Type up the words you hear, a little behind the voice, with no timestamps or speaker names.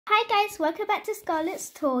Hi guys, welcome back to Scarlett's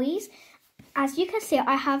Toys. As you can see,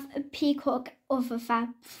 I have a peacock of a fab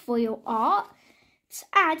foil art.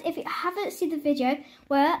 And if you haven't seen the video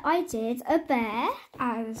where I did a bear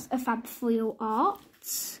as a fab foil art,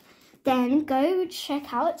 then go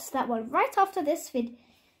check out that one right after this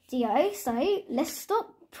video. So let's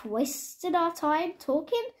stop wasting our time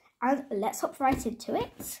talking and let's hop right into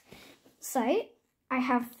it. So I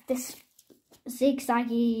have this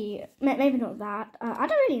zigzaggy, maybe not that, I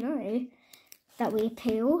don't really know, that we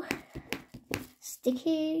peel,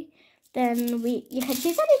 sticky, then you can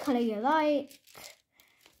choose any colour you like,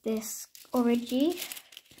 this orangey,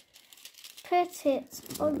 put it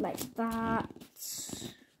on like that.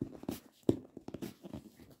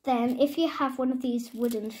 Then if you have one of these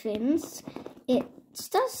wooden fins, it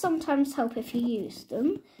does sometimes help if you use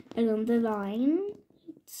them along the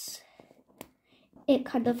lines. It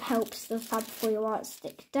kind of helps the fab foil art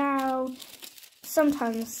stick down.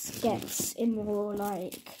 Sometimes gets in more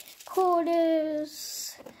like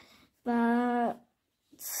corners, but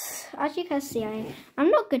as you can see, I'm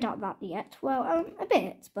not good at that yet. Well, a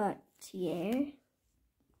bit, but yeah.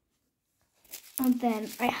 And then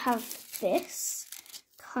I have this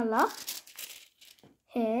colour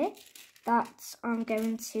here that I'm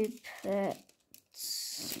going to put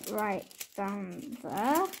right down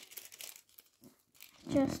there.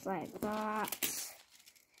 Just like that.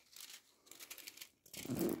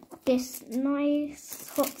 This nice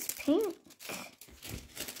hot pink.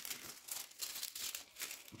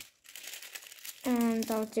 And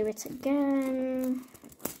I'll do it again.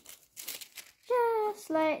 Just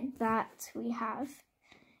like that. We have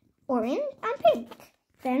orange and pink.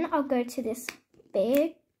 Then I'll go to this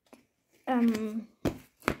big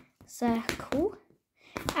circle.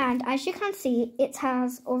 And as you can see, it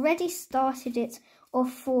has already started it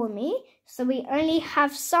off for me, so we only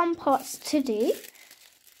have some parts to do.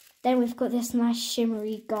 Then we've got this nice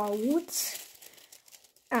shimmery gold,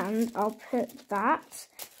 and I'll put that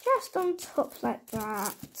just on top like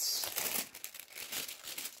that.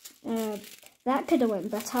 That could have went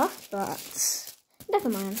better, but never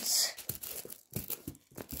mind.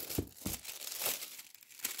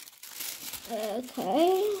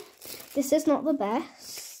 Okay, this is not the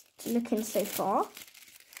best looking so far.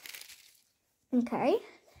 Okay,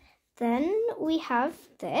 then we have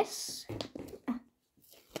this.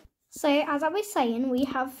 So as I was saying, we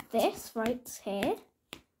have this right here.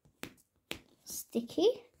 Sticky.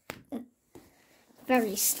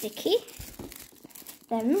 Very sticky.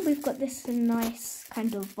 Then we've got this nice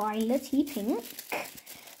kind of violet-y pink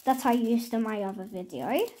that I used in my other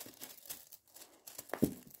video.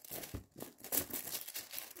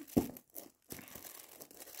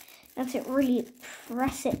 And to really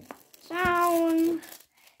press it down,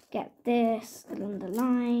 get this along the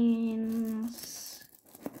lines,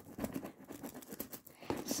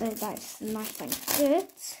 so that's nice and good.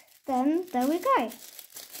 Then there we go.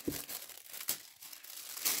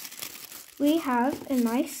 We have a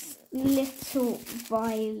nice little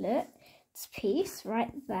violet piece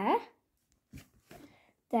right there.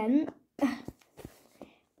 Then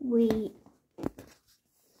we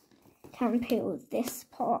can peel this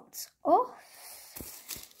part off.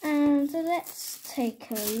 And let's take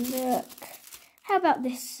a look. How about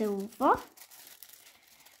this silver?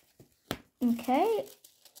 Okay.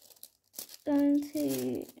 Going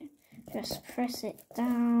to just press it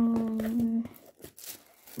down.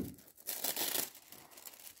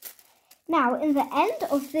 Now, in the end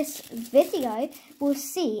of this video, we'll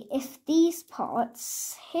see if these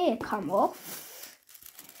parts here come off.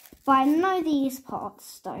 But I know these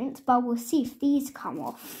parts don't, but we'll see if these come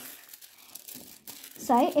off.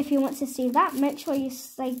 So, if you want to see that, make sure you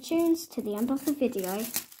stay tuned to the end of the video.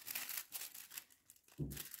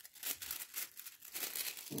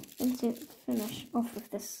 And to finish off with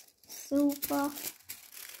this silver,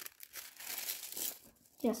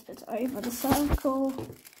 just put it over the circle.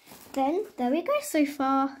 Then, there we go so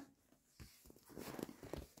far.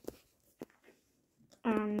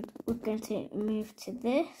 And we're going to move to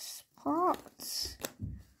this part.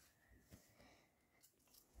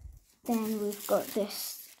 Then we've got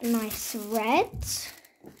this nice red.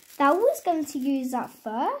 Now I was going to use that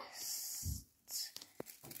first,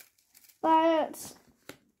 but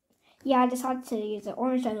yeah, I decided to use the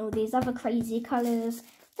orange and all these other crazy colours.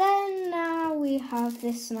 Then now we have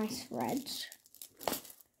this nice red.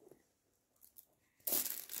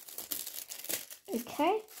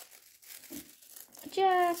 Okay,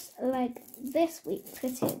 just like this, we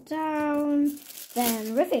put it down,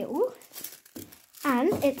 then reveal.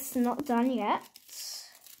 And it's not done yet.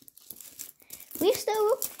 We've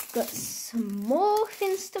still got some more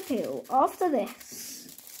fins to peel after this.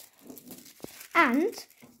 And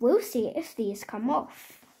we'll see if these come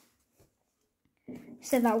off,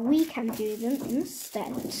 so that we can do them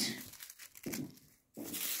instead.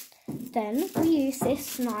 Then we use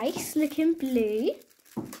this nice looking blue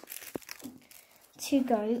to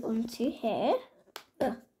go onto here.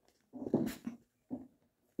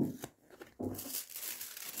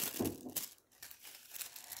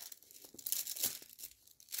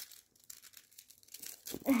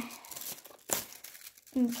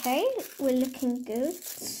 Okay, we're looking good.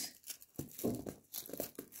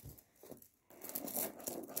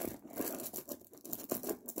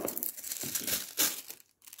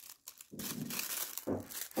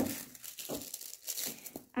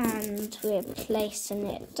 And we're placing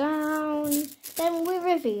it down. Then we're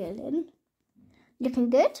revealing. Looking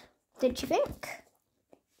good, don't you think?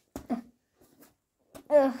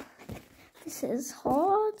 This is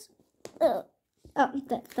hard. Oh,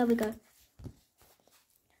 there we go.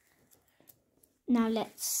 Now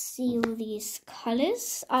let's see all these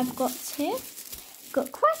colours I've got here.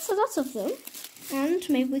 Got quite a lot of them. And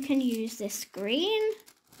maybe we can use this green.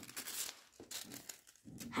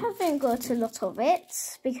 Haven't got a lot of it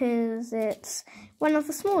because it's one of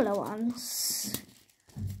the smaller ones.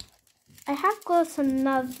 I have got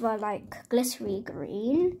another like glittery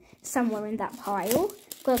green somewhere in that pile.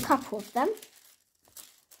 Got a couple of them.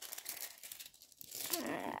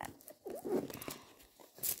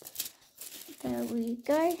 There we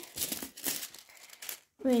go.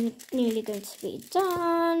 We're nearly going to be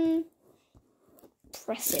done.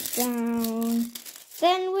 Press it down.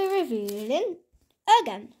 Then we're revealing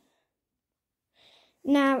again.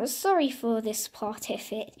 Now, sorry for this part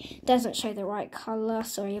if it doesn't show the right colour.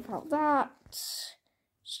 Sorry about that. It's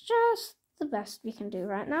just the best we can do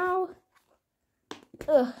right now.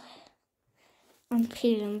 I'm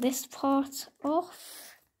peeling this part off.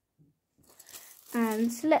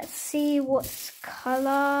 And let's see what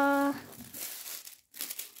colour.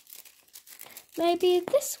 Maybe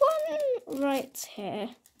this one right here.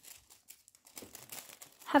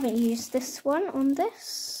 Haven't used this one on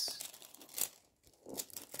this.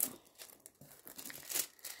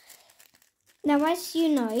 Now, as you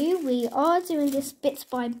know, we are doing this bit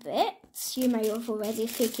by bit. You may have already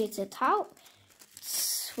figured it out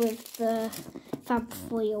with the fab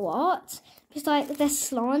foil art. Because like they're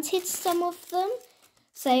slanted, some of them,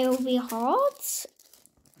 so it'll be hard.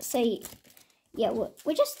 So yeah,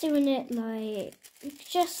 we're just doing it like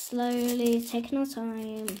just slowly, taking our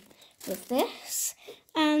time with this,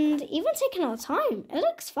 and even taking our time. It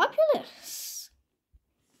looks fabulous.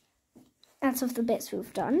 Out of the bits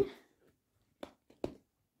we've done.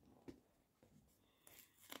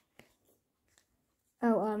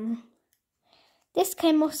 Oh, this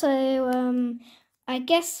came also. I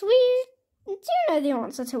guess we do know the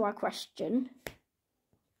answer to our question.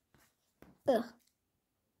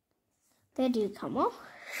 They do come off.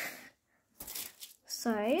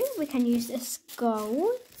 So we can use this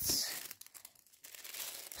gold.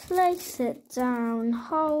 Place it down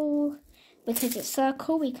whole. Because it's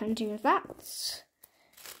circle, we can do that.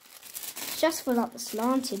 Just fill up the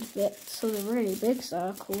slanted bits or the really big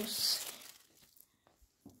circles.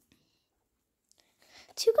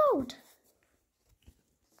 2 gold.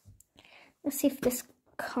 Let's see if this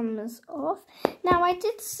comes off. Now, I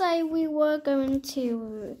did say we were going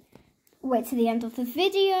to wait to the end of the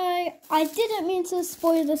video. I didn't mean to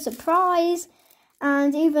spoil the surprise,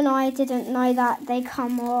 and even I didn't know that they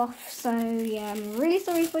come off. So, yeah, I'm really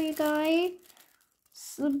sorry for you guys.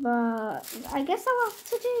 But I guess I'll have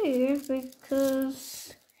to do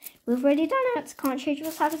because we've already done it. Can't change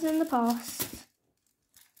what's happened in the past.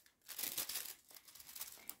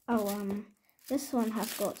 Oh, this one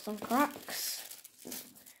has got some cracks.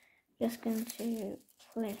 Just going to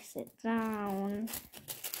place it down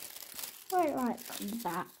right like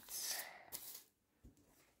that.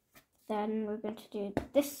 Then we're going to do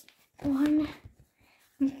this one.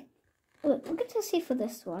 We're going to see for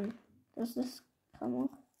this one. Does this come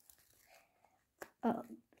off?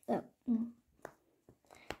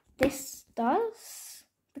 This does.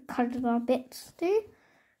 The colour bits do.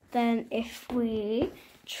 Then if we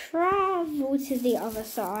travel to the other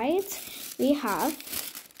side, we have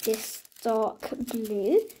this dark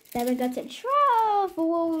blue. Then we're going to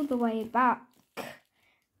travel all the way back.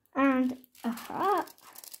 And I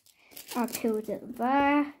peeled it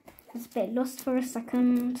there. I was a bit lost for a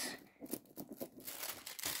second.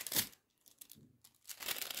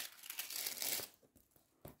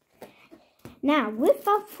 Now, with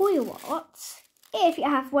our foil art, if you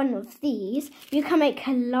have one of these, you can make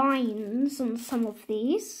lines on some of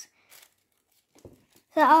these.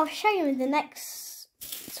 So I'll show you in the next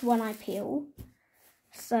one I peel.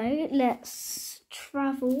 So let's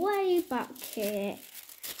travel way back here.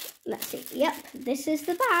 Let's see. Yep, this is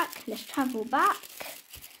the back. Let's travel back.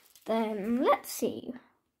 Then let's see.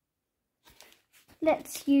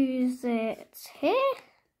 Let's use it here.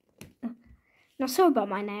 Now, sorry about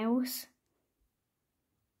my nails.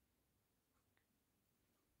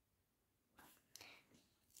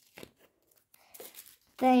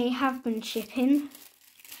 They have been shipping.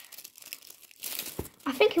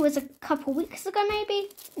 I think it was a couple weeks ago, maybe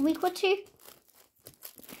a week or two,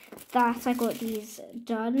 that I got these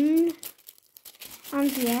done.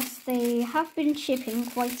 And yes, they have been shipping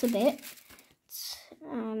quite a bit.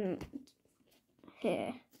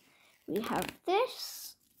 Here we have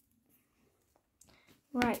this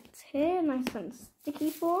right here, nice and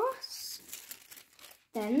sticky for us.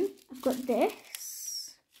 Then I've got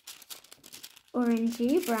this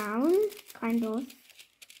orangey brown, kind of.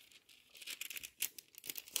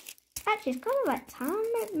 Actually, it's kind of like tan,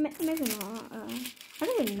 maybe not. I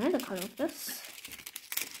don't even know the colour of this.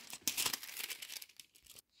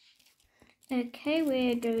 Okay,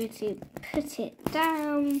 we're going to put it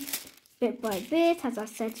down bit by bit, as I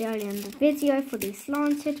said earlier in the video, for these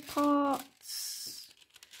slanted parts.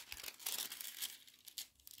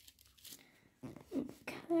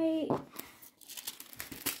 Okay.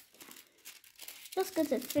 Just going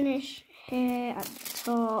to finish here at the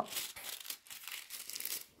top.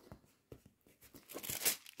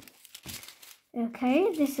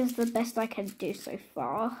 Okay, this is the best I can do so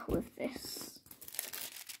far with this.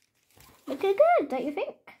 Looking good, don't you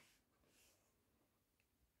think?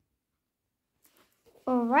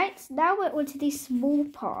 Alright, now we're onto these small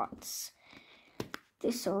parts.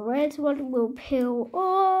 This red one will peel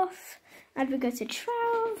off, and we're going to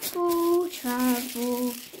travel,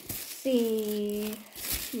 see.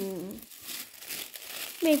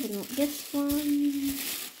 Maybe not this one.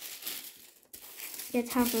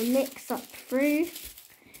 Let's have a mix up through.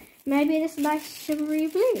 Maybe this nice shimmery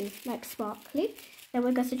blue, like sparkly. Then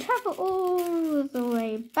we're going to travel all the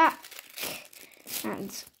way back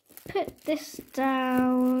and put this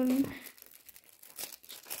down.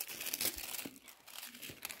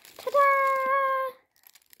 Ta-da!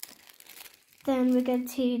 Then we're going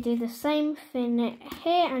to do the same thing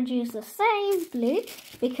here and use the same blue,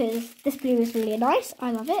 because this blue is really nice.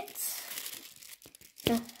 I love it.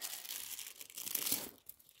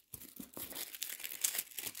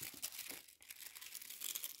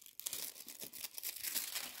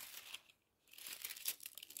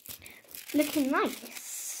 Looking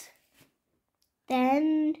nice.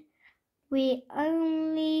 Then we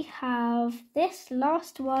only have this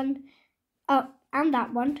last one, and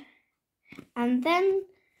that one, and then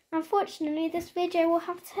unfortunately this video will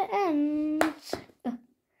have to end.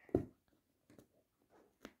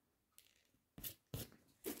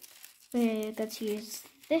 We're going to use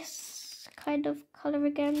this kind of colour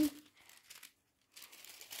again.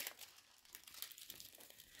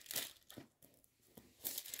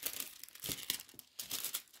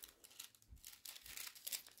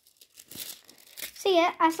 So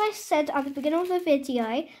yeah, as I said at the beginning of the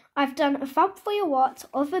video, I've done a Fab for Your What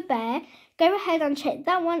of a bear. Go ahead and check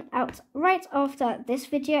that one out right after this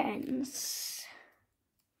video ends.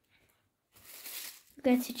 We're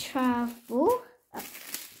going to travel.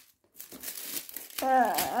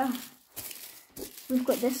 We've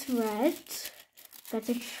got this red. Going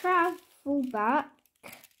to travel back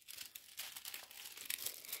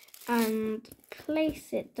and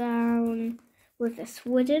place it down with this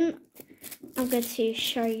wooden. I'm going to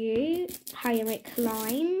show you how you make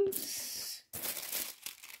lines.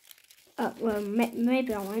 Well,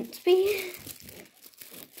 maybe I won't be.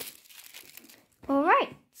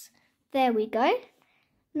 Alright, there we go.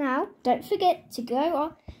 Now, don't forget to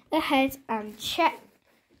go ahead and check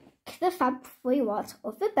the Fab for Your What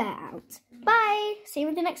of the bear out. Bye! See you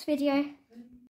in the next video.